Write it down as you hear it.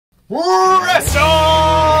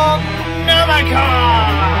Wrestlenomicon!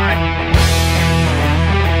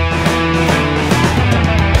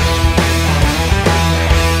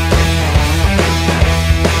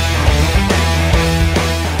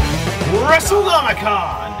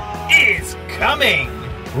 Wrestlenomicon is coming!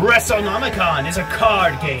 Wrestlenomicon is a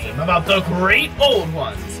card game about the great old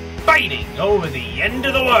ones fighting over the end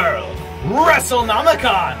of the world.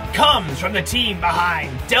 Wrestlenomicon comes from the team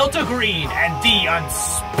behind Delta Green and the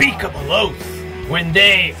Unspeakable Oath when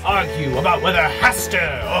they argue about whether Hastur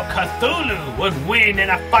or Cthulhu would win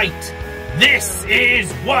in a fight. This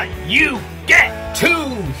is what you get! 2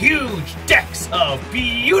 huge decks of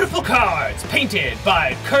beautiful cards painted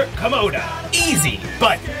by Kurt Komoda. Easy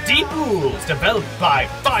but deep rules developed by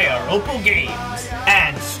Fire Opal Games.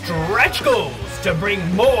 And stretch goals to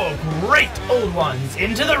bring more great old ones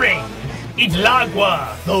into the ring.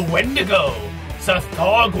 Idlagwa, the Wendigo,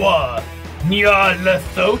 Sathogwa,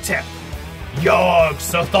 Nyarlathotep, Yarg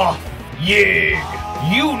Sothoth, Yig,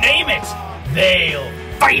 you name it, they'll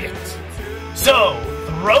fight it. So,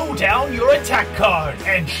 throw down your attack card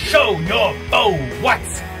and show your foe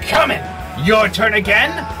what's coming. Your turn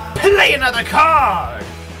again? Play another card.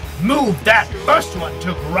 Move that first one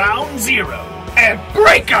to ground 0 and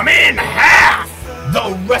break them in half.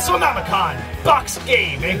 The Wrestlenomicon box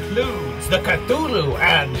game includes the Cthulhu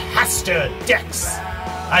and Hastur decks,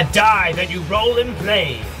 a die that you roll and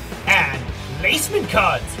play, and placement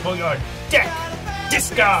cards for your deck,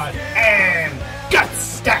 discard, and gut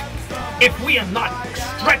stack. If we unlock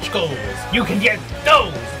stretch goals, you can get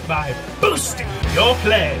those by boosting your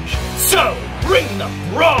pledge. So, bring the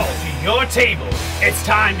brawl to your table. It's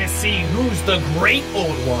time to see who's the great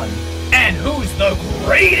old one and who's the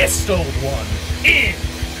greatest old one in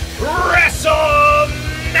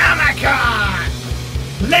Wrestlenomicon!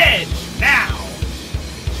 Pledge now!